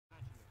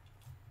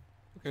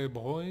Okay,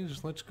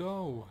 boys, let's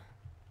go.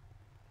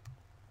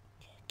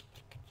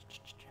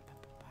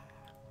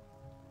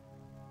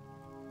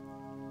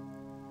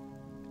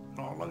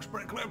 Oh, looks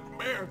pretty clear from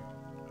here.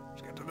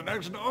 Let's get to the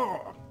next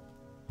door.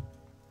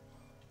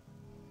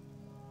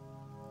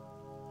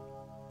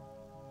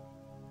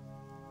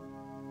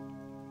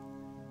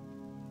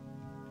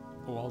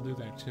 Oh, I'll do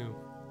that too.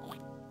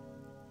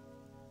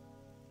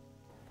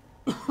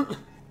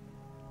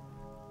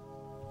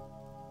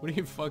 What are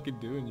you fucking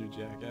doing, you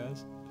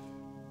jackass?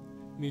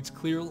 Needs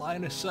clear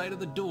line of sight of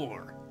the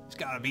door. It's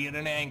gotta be at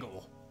an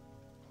angle.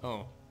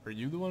 Oh, are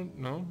you the one?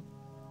 No?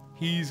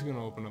 He's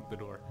gonna open up the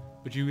door,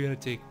 but you gotta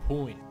take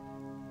point.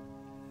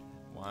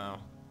 Wow.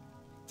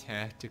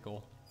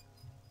 Tactical.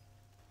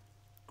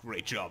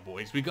 Great job,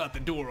 boys. We got the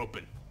door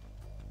open.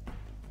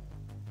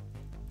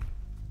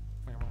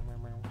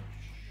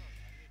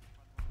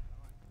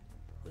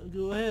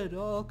 Go ahead,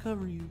 I'll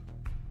cover you.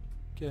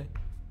 Okay.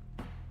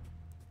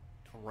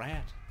 A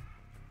rat.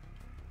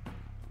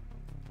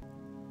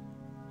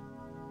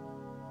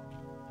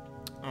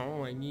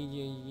 Oh, I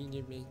need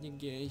to make the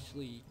gas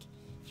leak.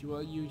 So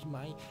I'll use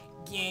my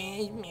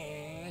gas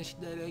mask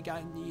that I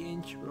got in the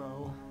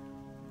intro.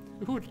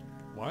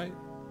 What?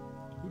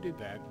 Who did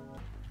that?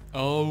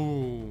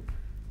 Oh.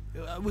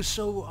 It was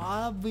so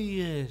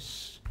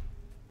obvious.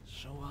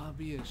 So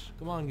obvious.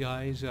 Come on,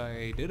 guys.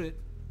 I did it.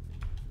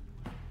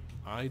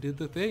 I did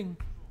the thing.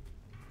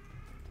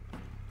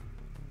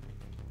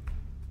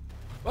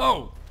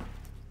 Oh!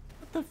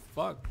 What the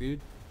fuck,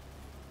 dude?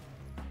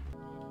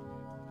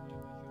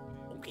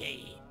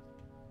 Okay.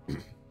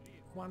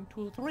 1,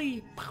 2,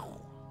 3.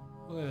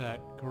 Look at that.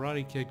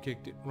 Karate Kid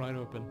kicked it right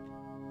open.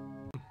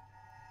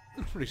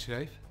 Looks pretty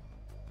safe.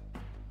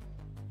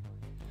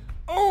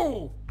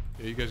 Oh!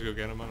 Yeah, you guys go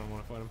get him. I don't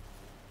want to fight him.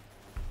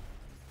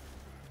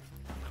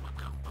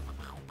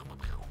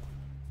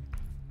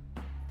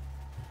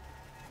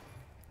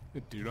 The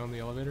dude on the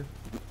elevator?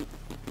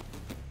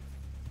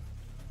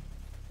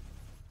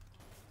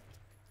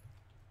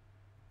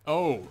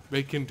 Oh,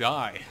 they can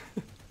die.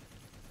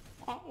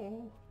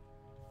 Uh-oh.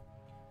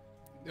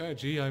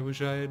 Gee, I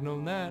wish I had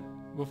known that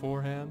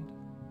beforehand.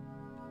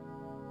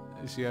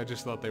 See, I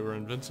just thought they were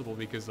invincible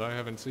because I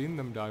haven't seen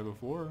them die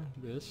before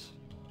this.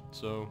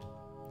 So,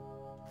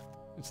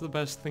 it's the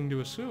best thing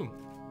to assume.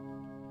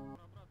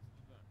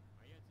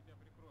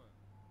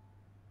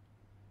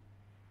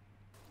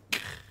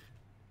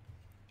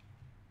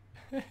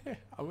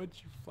 How would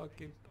you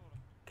fucking...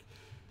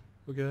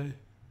 Okay.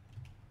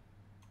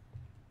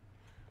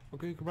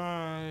 Okay,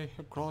 goodbye.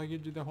 I'm crawling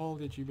into the hole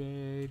that you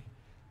made.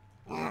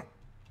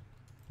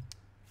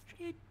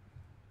 Shit.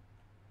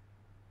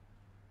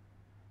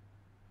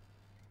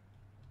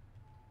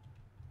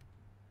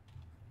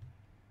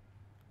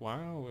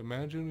 Wow,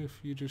 imagine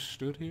if you just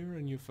stood here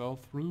and you fell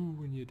through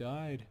when you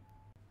died.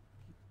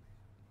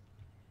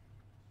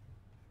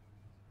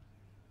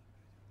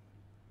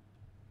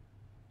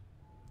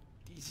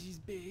 This is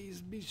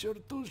base. Be sure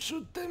to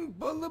shoot them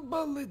full of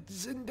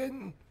bullets, and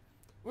then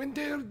when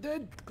they're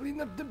dead, clean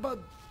up the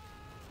blood.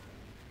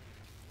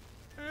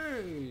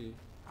 Hey,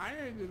 I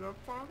ended up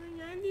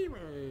falling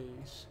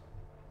anyways.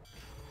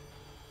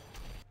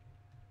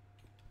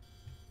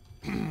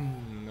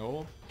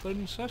 No,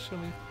 open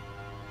sesame.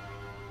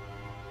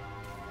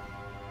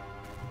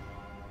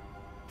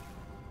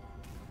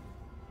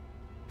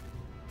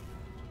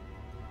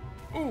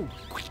 Ooh,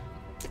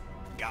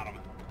 got him.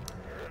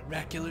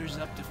 Racular's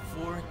up to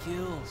 4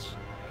 kills.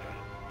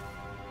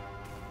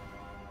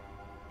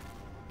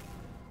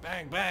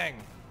 Bang, bang,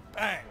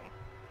 bang.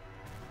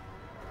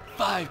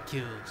 5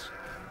 kills.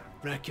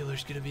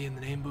 Racular's gonna be in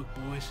the name book,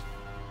 boys.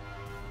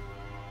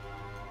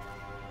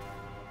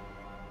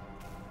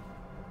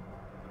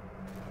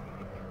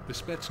 The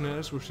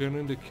Spetsnaz were sent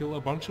in to kill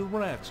a bunch of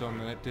rats on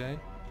that day,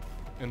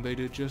 and they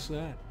did just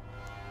that.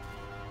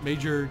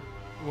 Major,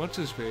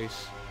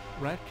 what's-his-face,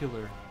 Rat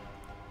Killer,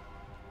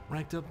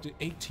 ranked up to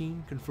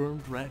 18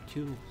 confirmed rat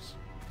kills.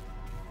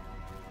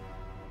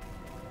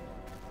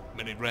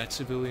 Many rat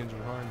civilians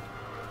were harmed.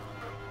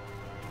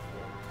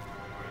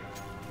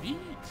 Neat.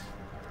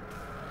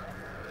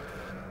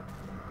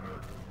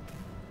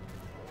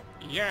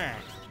 Yeah,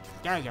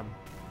 got him.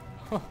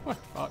 Oh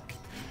fuck.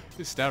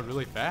 This stabbed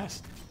really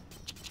fast.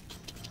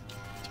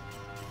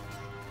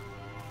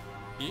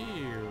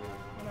 Ew,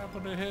 what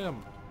happened to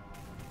him?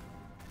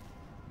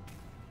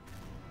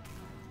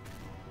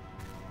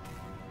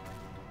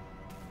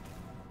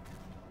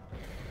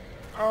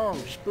 Oh,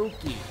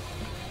 spooky.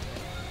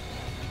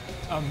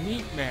 A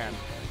meat man.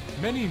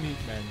 Many meat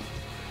men.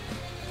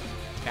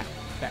 Tap,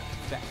 tap,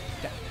 tap,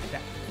 tap,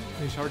 tap.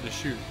 He's hard to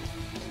shoot.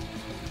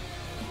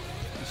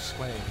 He's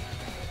swaying.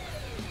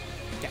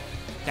 Tap,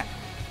 tap,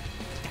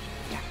 tap,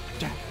 tap,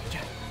 tap,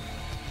 tap.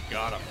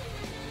 Got him.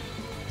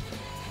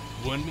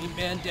 One meat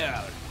man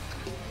down.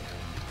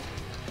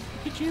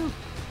 Look at you. You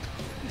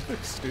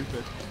look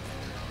stupid.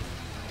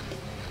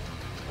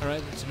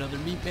 Alright, that's another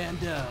meat man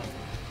down.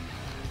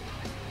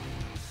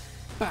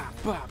 Bah,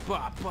 bah,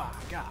 bah, bah,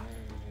 God.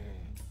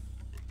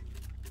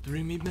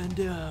 3 meat men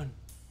down.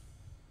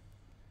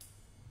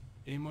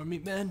 Any more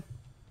meat, man?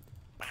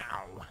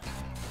 Pow.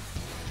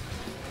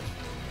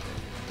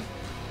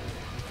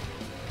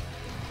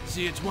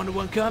 See, it's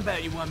 1-to-1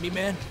 combat you want, meat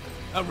man?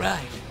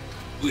 Alright.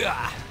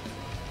 Hoo-yah!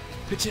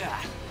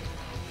 Hoo-cha!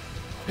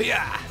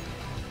 Hoo-yah!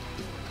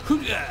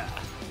 Hoo-yah!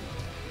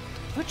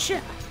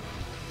 Hoo-cha!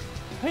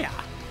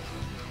 Hoo-yah!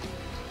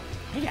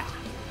 Hoo-yah!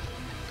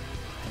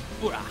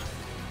 Hoo-yah!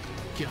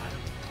 Got him.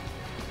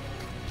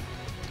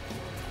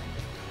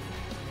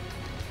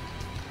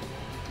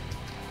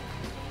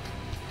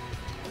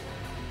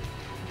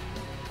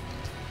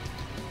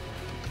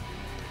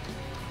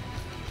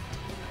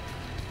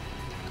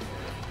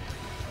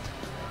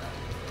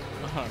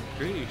 Oh,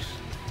 jeez.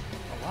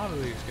 A lot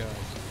of these guys.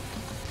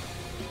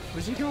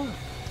 Where's he going?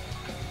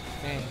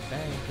 Bang,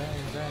 bang,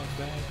 bang, bang,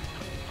 bang.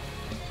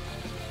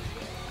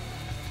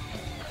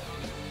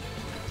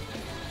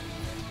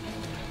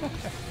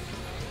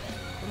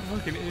 What a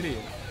fucking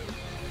idiot.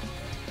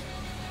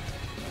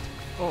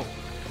 Oh.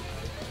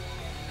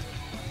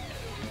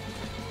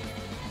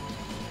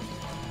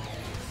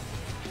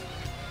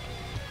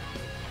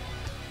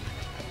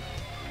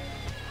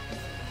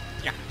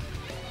 Yeah.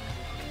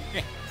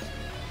 Yeah.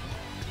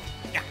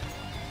 Yeah.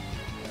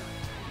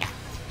 Yeah.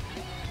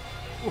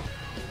 Ooh.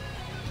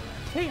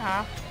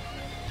 Hey-ya.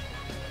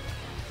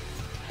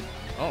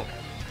 Oh.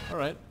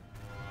 Alright.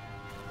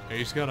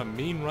 He's got a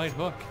mean right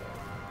hook.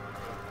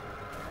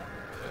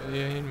 He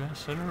ain't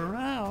messing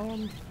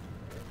around.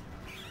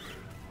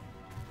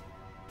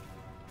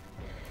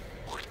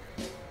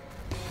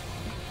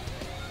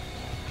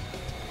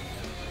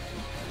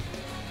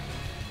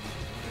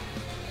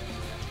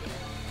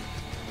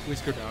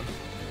 Please go down.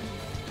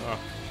 Oh,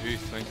 jeez,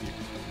 thank you.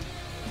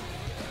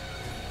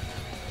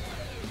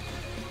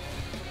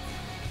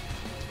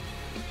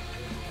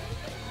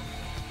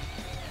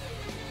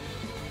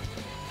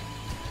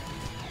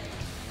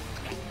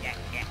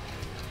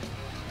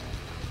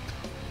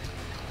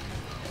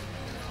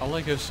 I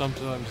like how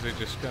sometimes they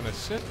just kind of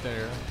sit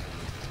there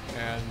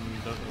and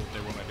don't know what they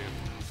want to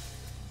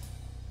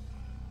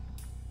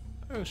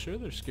do. Oh, sure,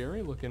 they're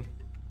scary looking,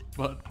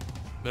 but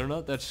they're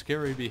not that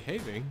scary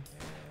behaving.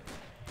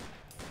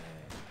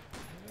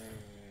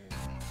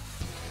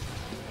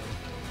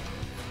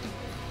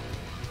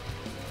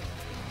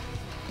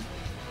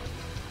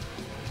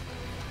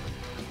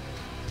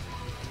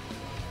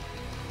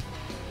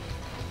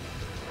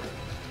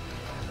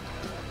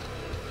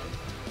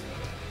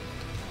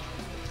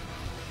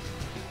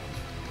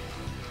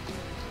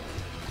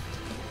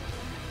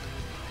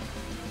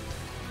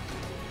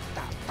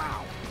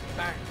 Bow!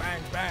 Bang,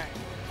 bang, bang!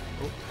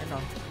 Oh, hang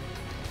on.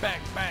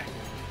 Bang, bang!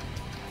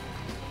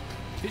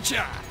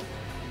 Hitcha!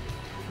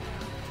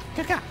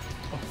 Kaka!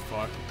 Oh,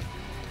 fuck.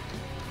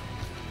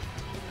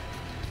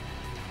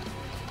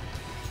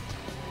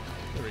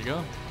 There we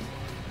go.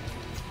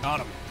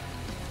 Got him.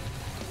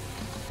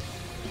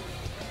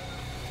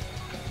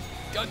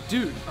 God,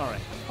 dude!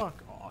 Alright,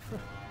 fuck off.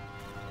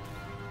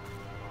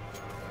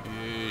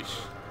 Yeesh.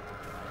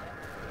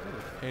 What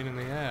a pain in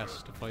the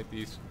ass to fight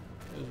these.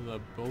 Those are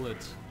the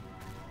bullets.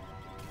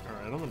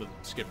 Alright, I'm gonna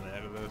skip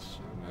ahead of this.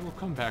 I will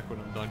come back when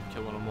I'm done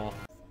killing them all.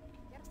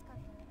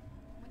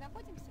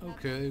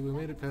 Okay, we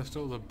made it past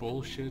all the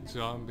bullshit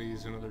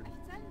zombies and other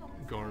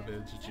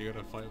garbage that you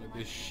gotta fight with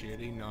this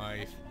shitty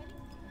knife.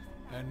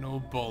 And no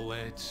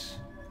bullets.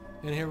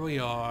 And here we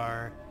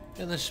are,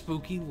 in the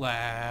spooky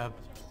lab,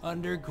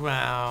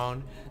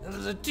 underground, and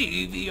there's a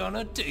TV on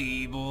a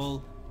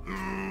table.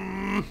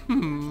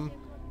 And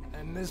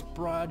this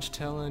broad's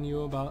telling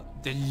you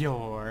about the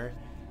lore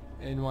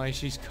and why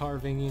she's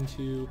carving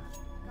into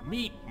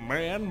Meat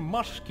Man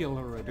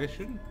Muscular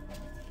Edition.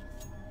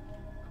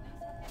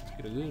 Let's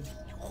get a good.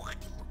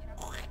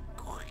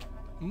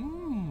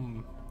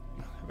 Mmm,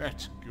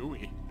 that's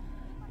gooey.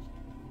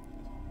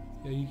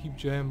 Yeah, you keep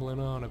jambling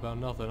on about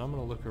nothing. I'm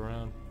gonna look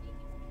around.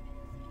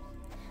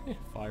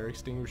 Fire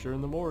extinguisher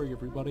in the morgue,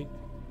 everybody.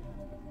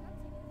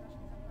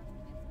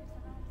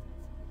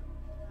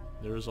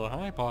 There's a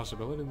high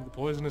possibility that the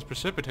poisonous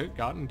precipitate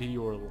got into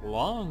your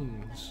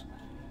lungs.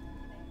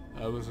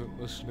 I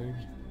wasn't listening.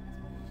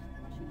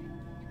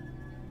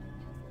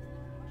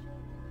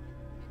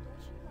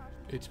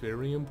 It's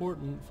very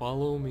important.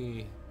 Follow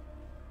me.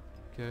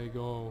 Okay,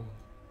 go.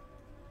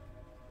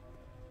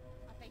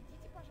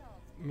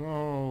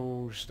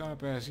 No,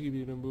 stop asking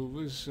me to move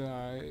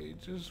aside.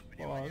 Just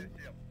walk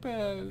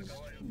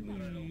past me.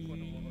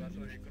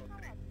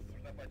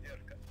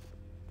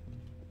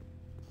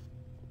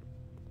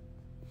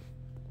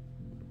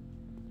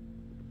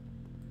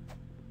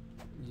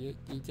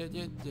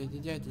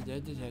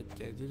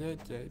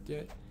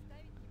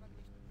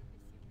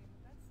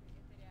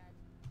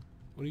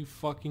 What are you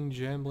fucking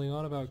jambling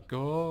on about?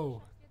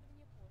 Go!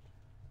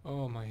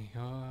 Oh my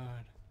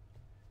god.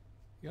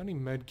 You got any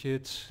med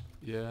kits?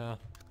 Yeah.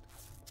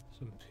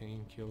 Some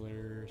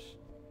painkillers.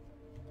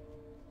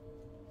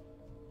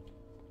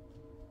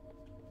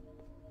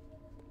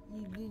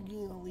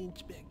 I'll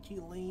inspect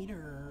you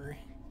later.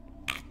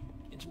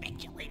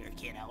 Inspect you later,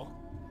 kiddo.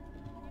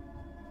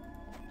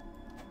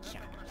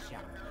 Shut up.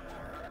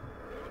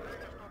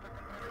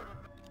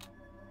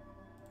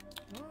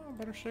 I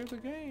better save the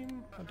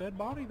game. A dead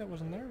body that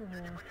wasn't there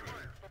before.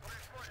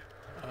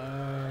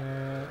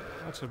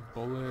 That's a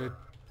bullet,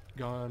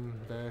 gun,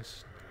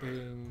 vest,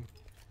 thing,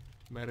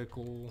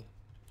 medical.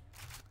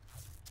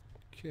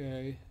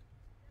 Okay.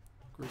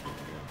 Group it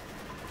again.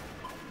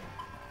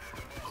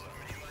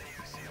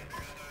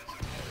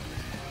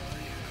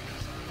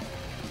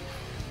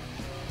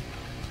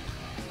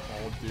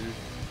 Oh, dude.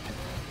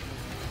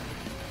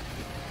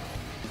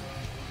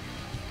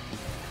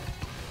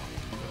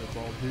 Got a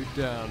bald dude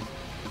down.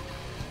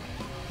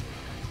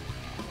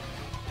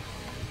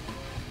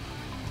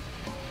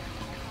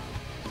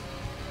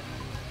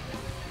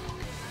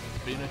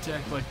 Being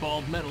attacked by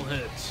bald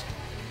metalheads.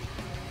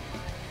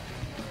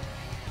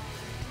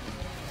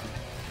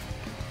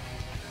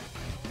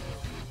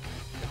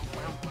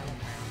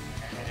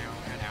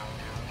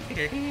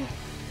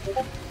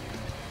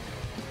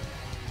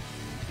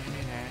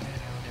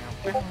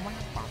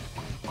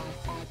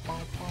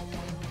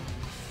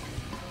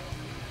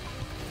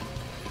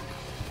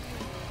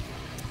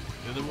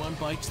 The other one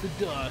bites the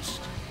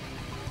dust.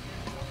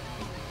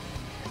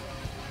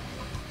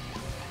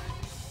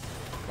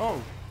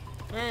 Oh,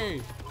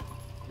 hey,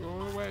 go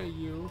away,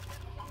 you.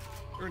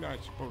 You're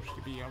not supposed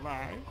to be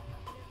alive.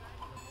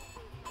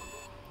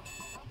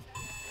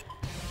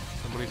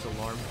 Somebody's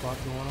alarm clock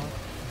going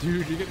off.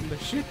 Dude, you're getting the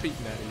shit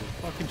beaten out of you.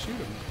 Fucking shoot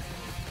him.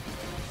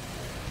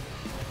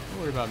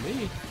 Don't worry about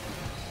me.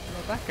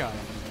 What about that guy?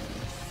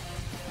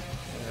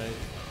 Alright.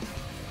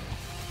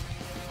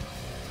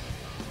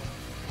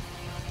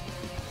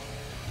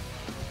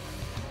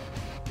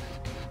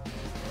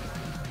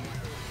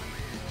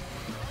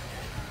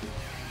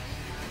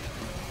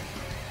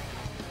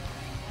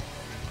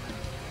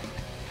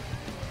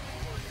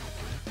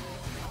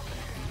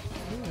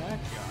 Look at that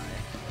guy.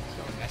 He's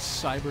got like a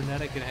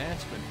cybernetic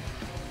enhancement.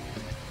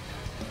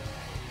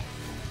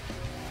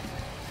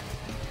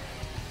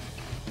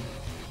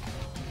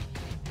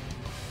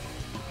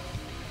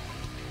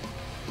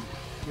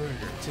 We're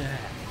under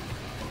attack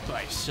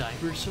by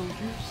cyber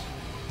soldiers.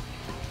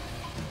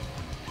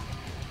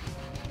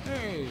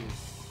 Hey!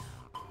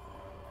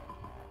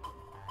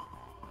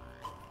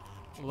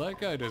 Well, that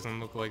guy doesn't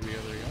look like the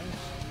other guys.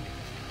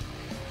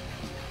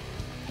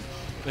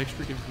 Thanks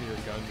for giving me your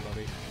gun,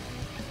 buddy.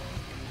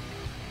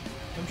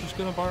 I'm just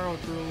gonna borrow it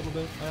for a little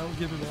bit. I'll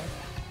give it back.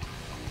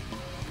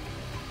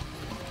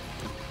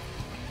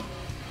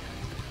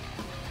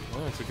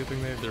 Well, it's a good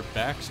thing they have their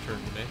backs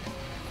turned to me.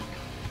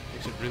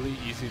 Makes it really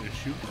easy to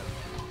shoot them.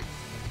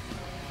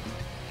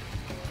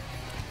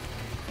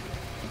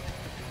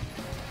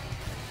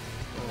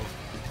 Oh.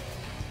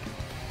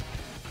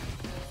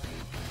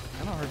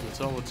 Kinda hard to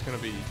tell what's gonna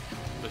be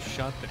the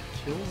shot that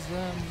kills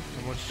them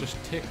and what's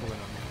just tickling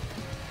them.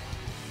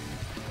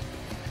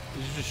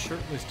 These are just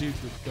shirtless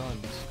dudes with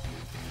guns.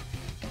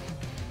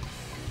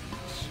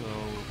 So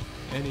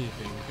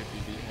anything could be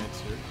the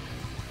answer.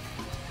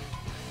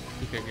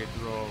 I think I could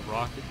throw a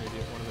rocket maybe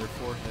at one of their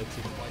foreheads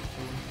and light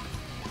to them.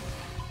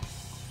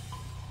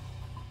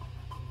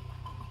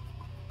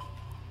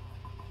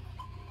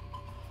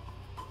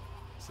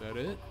 Is that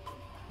it?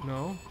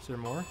 No? Is there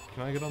more?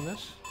 Can I get on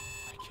this?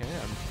 I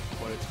can,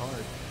 but it's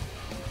hard.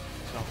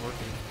 It's not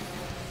working.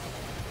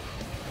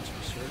 That's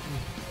for certain.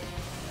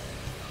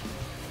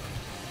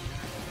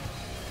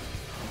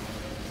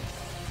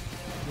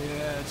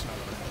 Yeah, it's not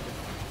gonna happen.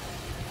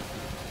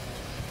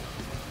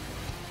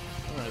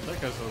 Alright, that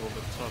guy's a little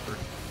bit tougher.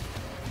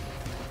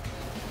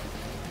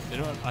 You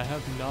know what? I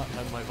have not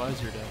had my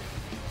visor down.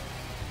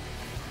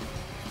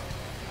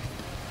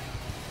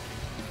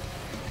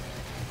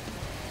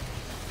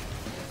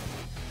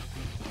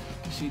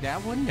 See,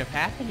 that wouldn't have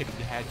happened if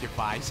you had your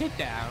visor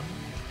down.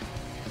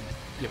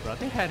 Your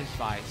brother had his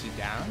visor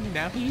down, and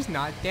now he's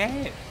not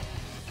dead.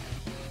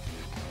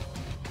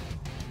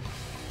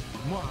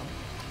 Mom!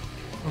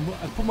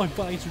 I put my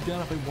visor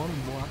down if I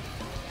wanted more.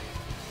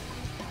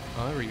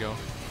 Oh, there we go.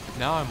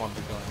 Now I'm on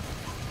the gun.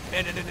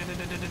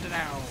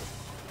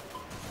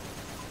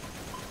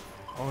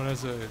 Oh, it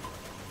has a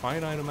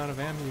finite amount of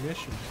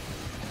ammunition.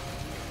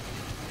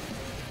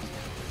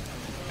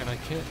 And I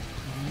can't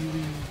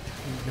really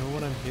know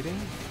what I'm hitting.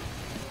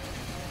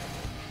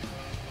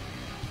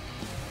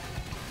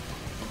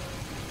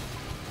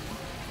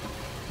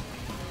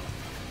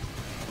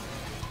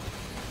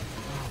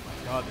 Oh my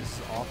god, this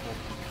is awful.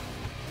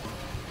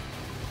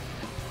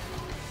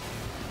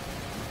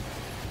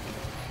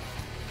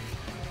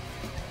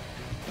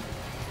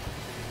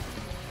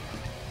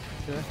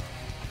 Okay.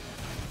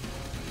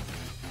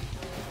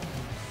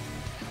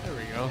 There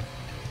we go.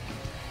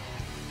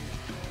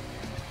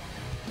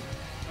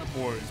 That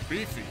boy is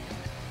beefy.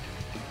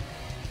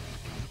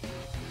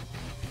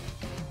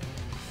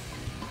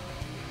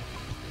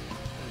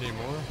 Any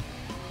more?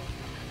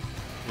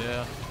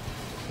 Yeah.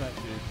 That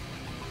dude.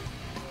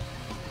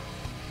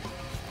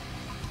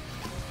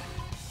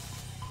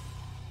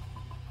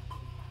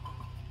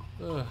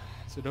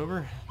 Is it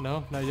over?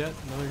 No, not yet.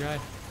 Another guy.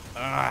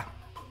 Ah!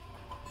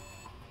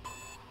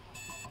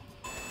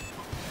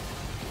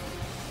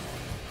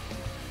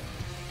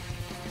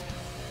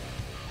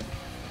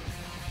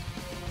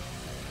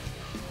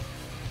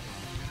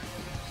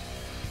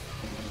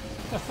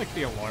 I like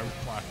the alarm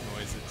clock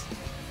noise. It's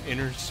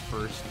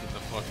interspersed with the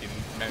fucking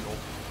metal.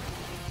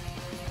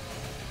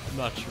 I'm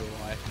not sure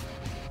why.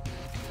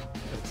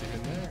 That's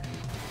even there.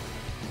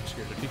 I'm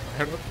scared to peek my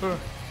head up.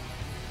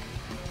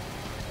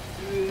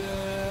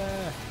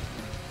 Yeah.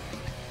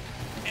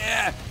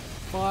 Yeah.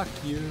 Fuck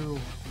you.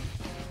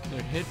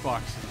 Their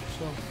hitboxes are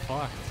so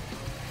fucked.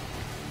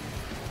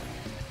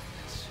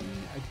 See,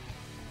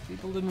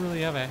 people didn't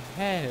really have a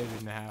head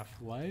in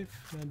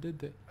Half-Life, now did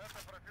they?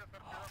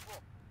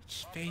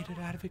 Just faded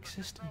out of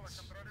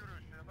existence.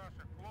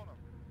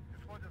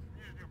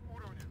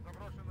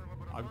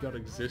 I've got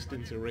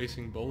existence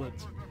erasing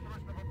bullets.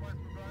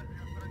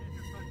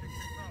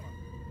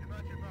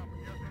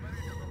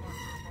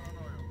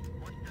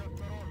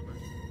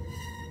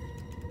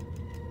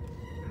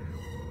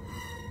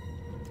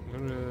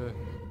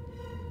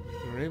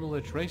 We're able to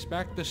trace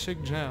back the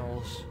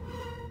signals,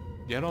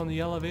 get on the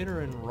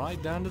elevator, and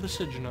ride down to the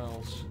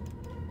signals.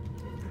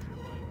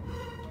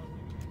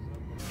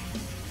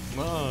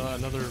 Well,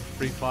 another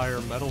Free Fire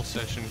metal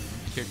session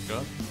kicked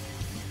up.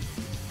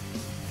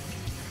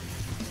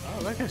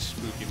 Oh, that guy's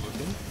spooky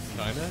looking,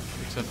 kinda,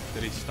 except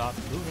that he stopped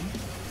moving.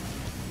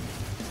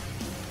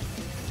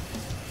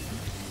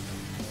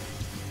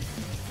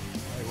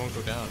 Oh, he won't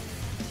go down.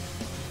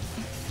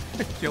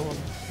 Kill him.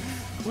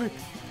 Quick.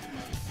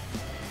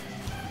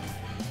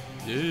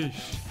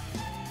 Yeesh.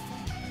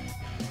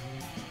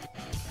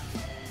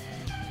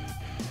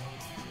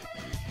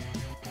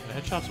 The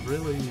headshots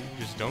really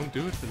just don't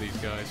do it for these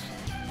guys.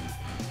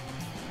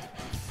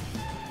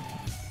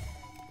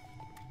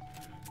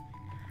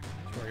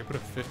 Sure, I can put a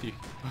 50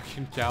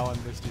 fucking cal on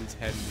this dude's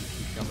head and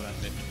he keep coming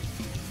at me.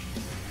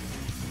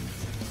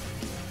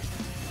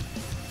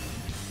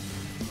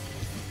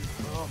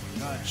 Oh my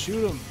god,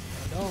 shoot him!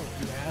 No,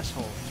 you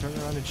asshole. Turn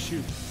around and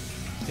shoot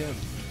him.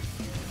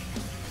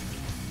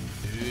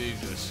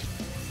 Jesus.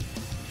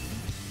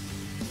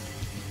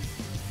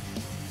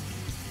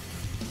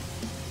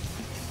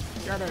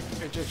 Get it,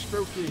 it's a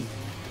spooky.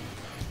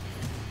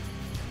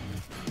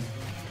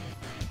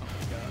 Oh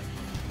my god.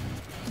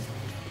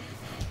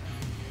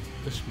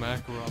 This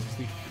Makarov's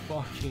the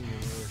fucking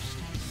worst.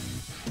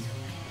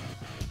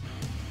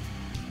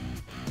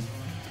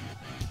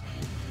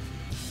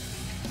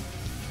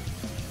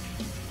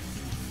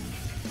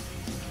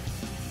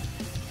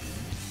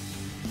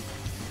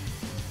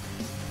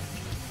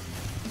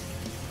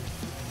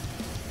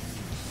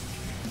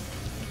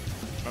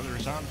 Another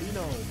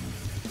Zombino.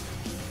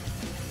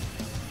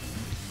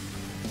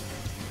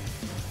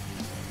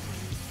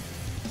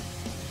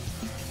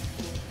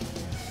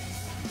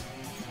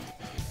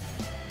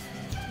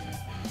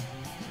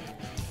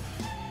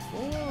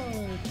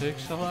 Oh, it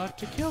takes a lot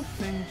to kill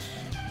things.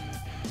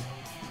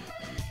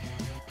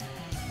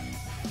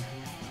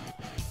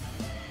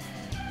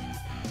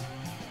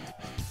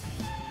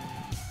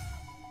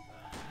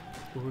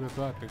 Who would have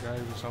thought the guy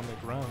who was on the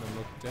ground and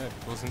looked dead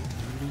wasn't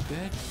really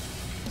dead?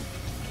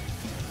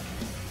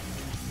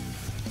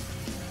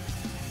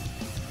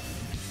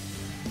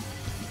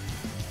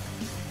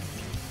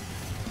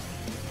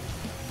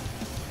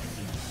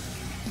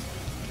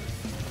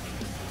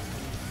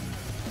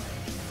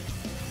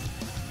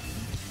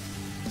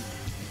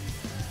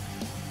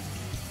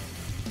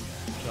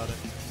 Shot it.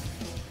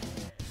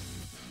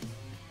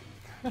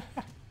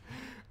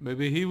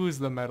 Maybe he was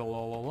the metal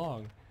all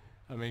along.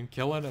 I mean,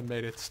 killing it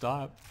made it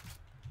stop.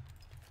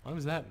 Why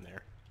was that in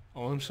there?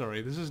 Oh, I'm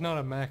sorry. This is not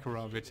a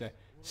Makarov. It's a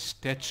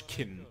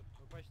Stechkin.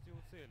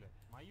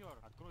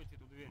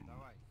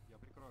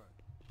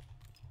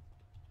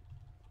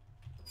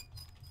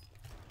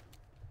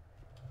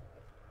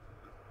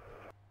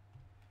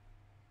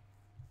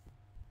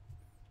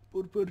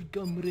 Purple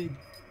comrade.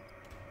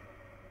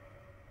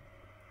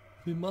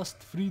 We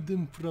must free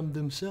them from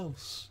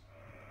themselves.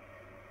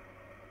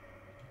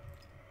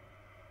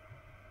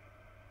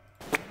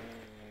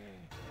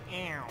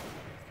 Ow.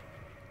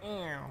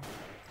 Ow.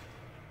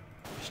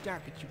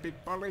 Stop it, you big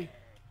bully.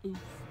 Oof.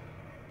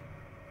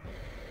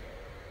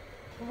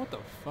 Oh, what the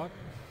fuck?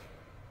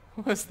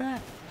 What was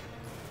that?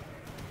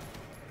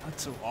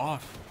 That's so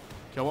off.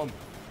 Kill him.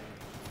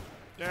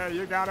 Yeah,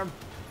 you got him.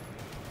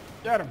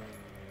 Get him.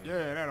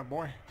 Yeah, that a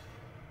boy.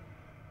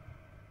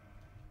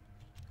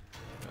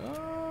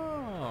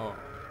 Oh.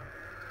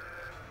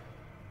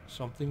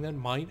 Something that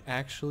might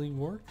actually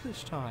work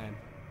this time.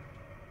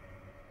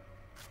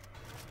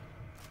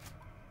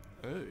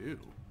 Oh, ew.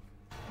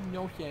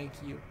 No thank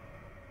you.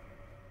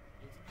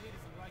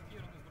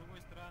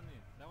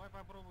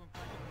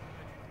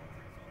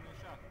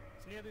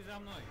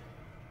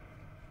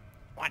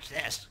 Watch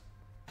this.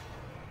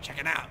 Check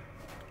it out.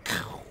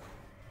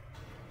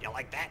 You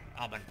like that?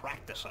 I've been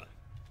practicing.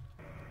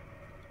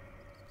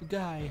 The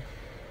guy.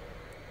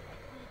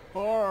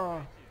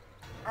 Oh,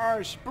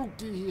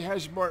 spooky, he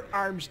has more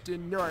arms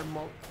than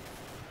normal.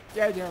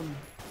 Get him.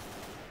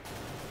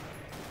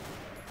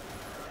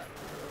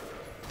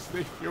 It's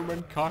the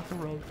human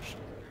cockroach.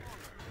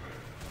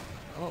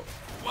 Oh,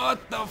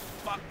 what the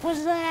fuck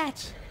was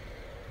that?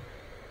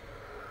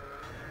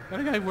 That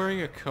a guy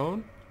wearing a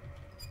cone?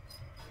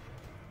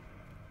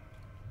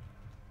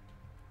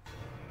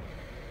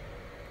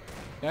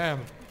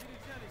 Damn.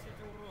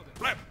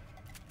 Flip.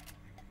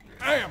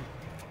 Damn.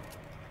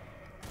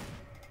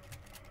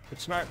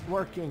 It's not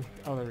working.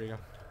 Oh, there we go.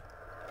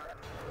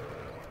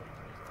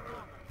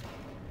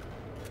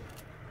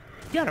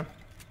 Get him.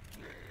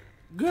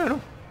 Get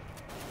him.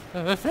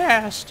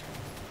 Fast.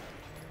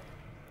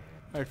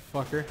 Alright,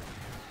 fucker.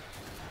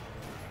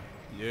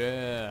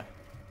 Yeah.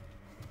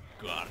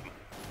 Got him.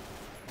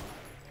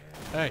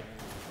 Hey.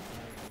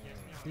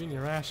 You're getting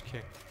your ass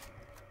kicked.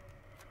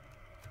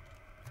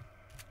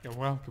 You're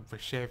welcome for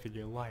saving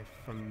your life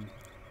from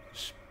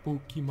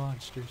spooky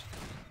monsters.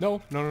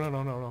 No, no, no,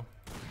 no, no, no.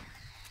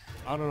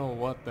 I don't know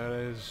what that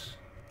is.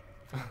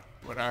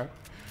 But I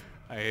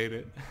hate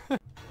it.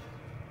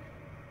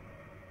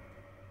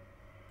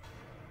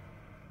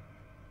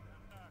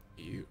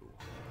 Ew.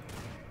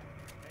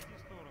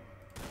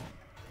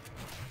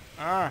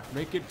 Ah,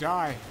 make it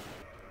die.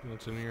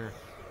 What's in here?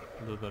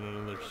 Other than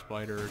another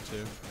spider or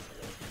two.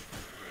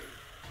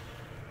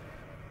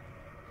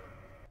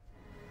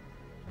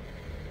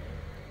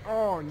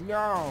 Oh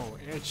no,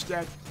 it's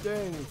that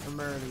thing from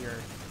earlier.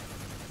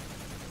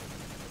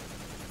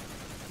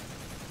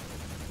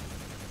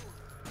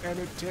 And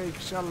it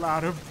takes a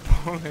lot of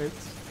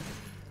bullets.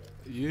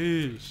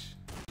 Yeesh.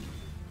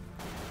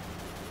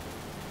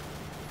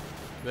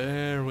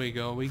 There we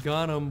go. We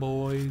got him,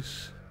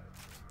 boys.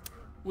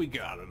 We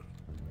got him.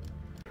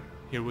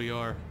 Here we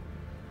are.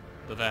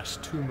 The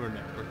vast tumor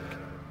network.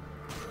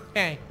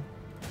 Bang.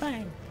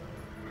 Bang.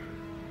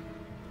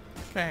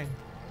 Bang.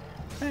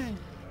 Bang.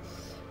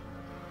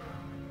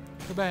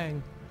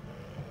 Kabang.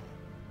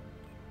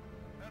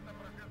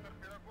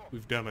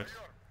 We've done it.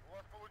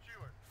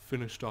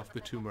 Finished off the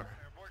tumor.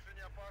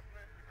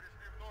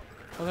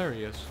 Oh, there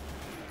he is.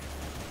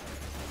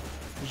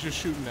 He's just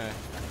shooting a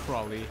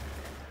crawly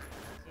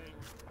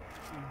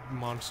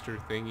monster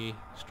thingy.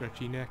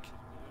 Stretchy neck.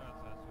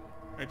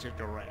 It's a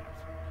giraffe.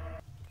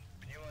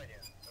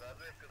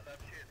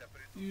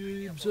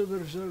 You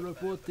observers are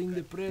reporting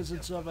the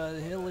presence of a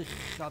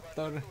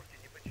helicopter.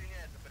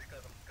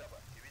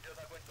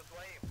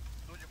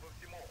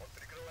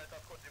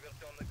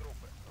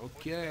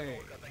 Okay.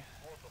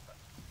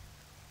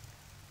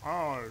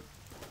 Oh.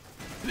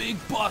 Big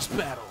boss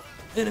battle.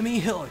 Enemy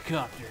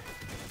helicopter.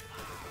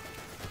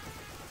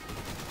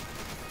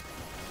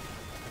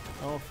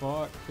 Oh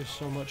fuck, there's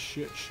so much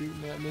shit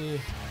shooting at me.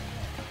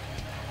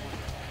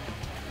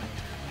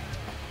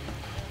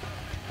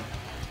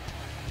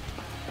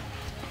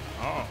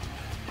 Oh.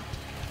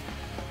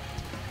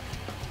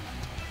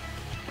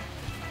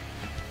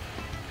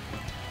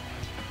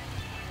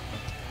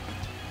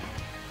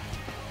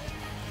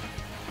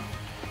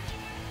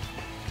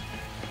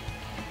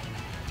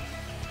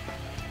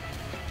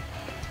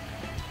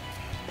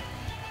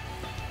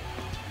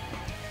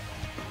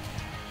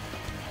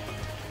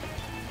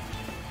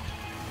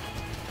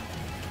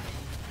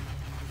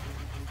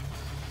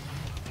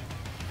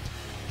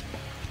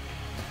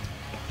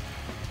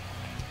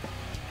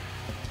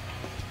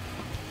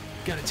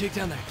 Gotta take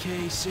down that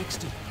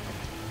K-60.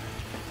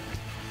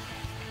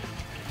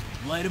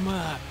 Light him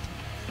up.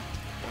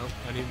 Nope,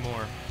 I need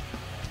more.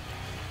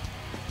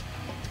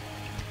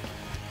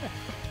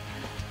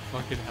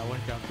 Fucking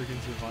helicopter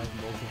can survive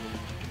multiple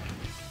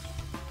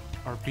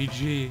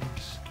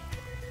RPGs.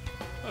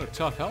 What a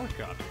tough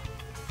helicopter.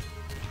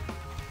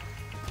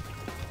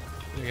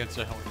 Against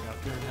a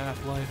helicopter in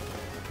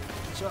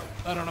Half-Life. So,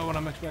 I don't know what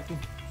I'm expecting.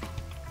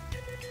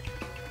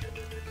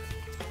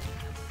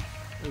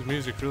 This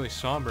music's really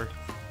somber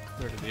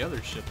compared to the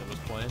other shit that was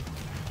playing.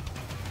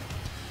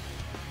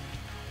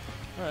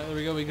 Alright, there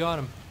we go, we got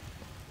him.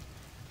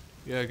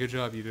 Yeah, good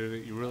job, you did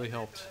it. You really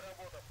helped.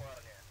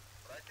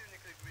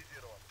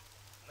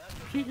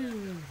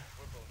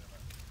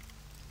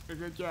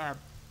 Good job.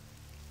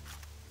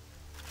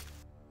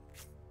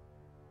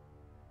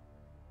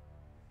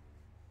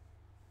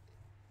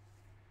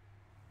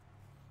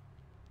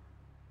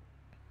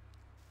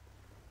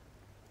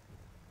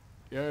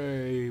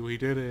 Yay, we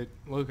did it.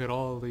 Look at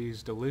all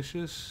these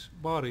delicious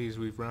bodies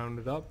we've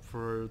rounded up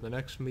for the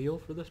next meal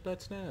for the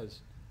Spetsnaz.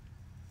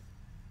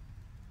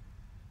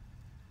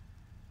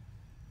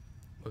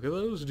 Look at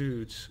those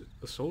dudes.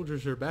 The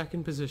soldiers are back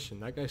in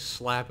position. That guy's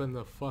slapping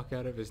the fuck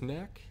out of his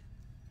neck.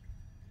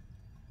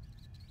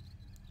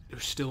 They're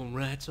still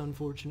rats,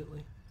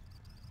 unfortunately.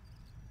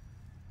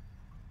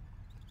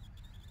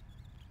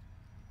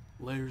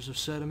 Layers of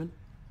sediment.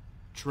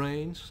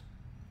 Trains.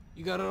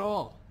 You got it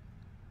all.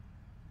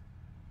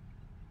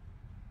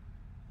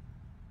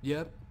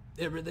 Yep,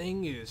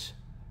 everything is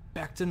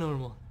back to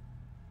normal.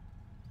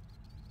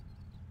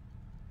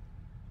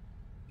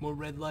 More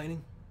red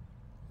lighting.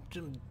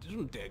 Some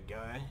dead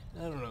guy.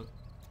 I don't know.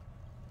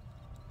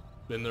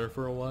 Been there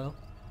for a while.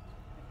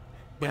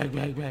 Back.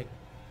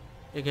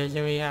 You guys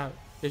let me out.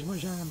 There's more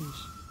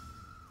zombies.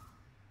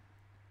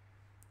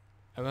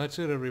 And that's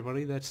it,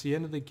 everybody. That's the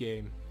end of the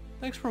game.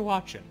 Thanks for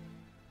watching.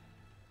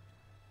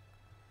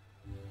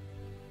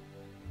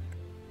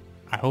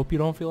 I hope you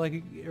don't feel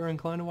like you're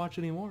inclined to watch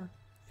anymore.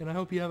 And I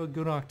hope you have a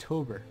good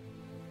October.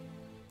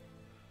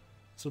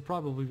 This will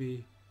probably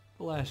be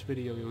the last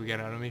video you'll get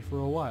out of me for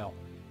a while,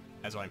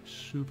 as I'm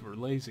super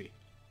lazy.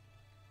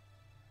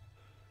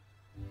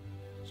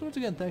 So once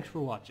again, thanks for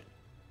watching.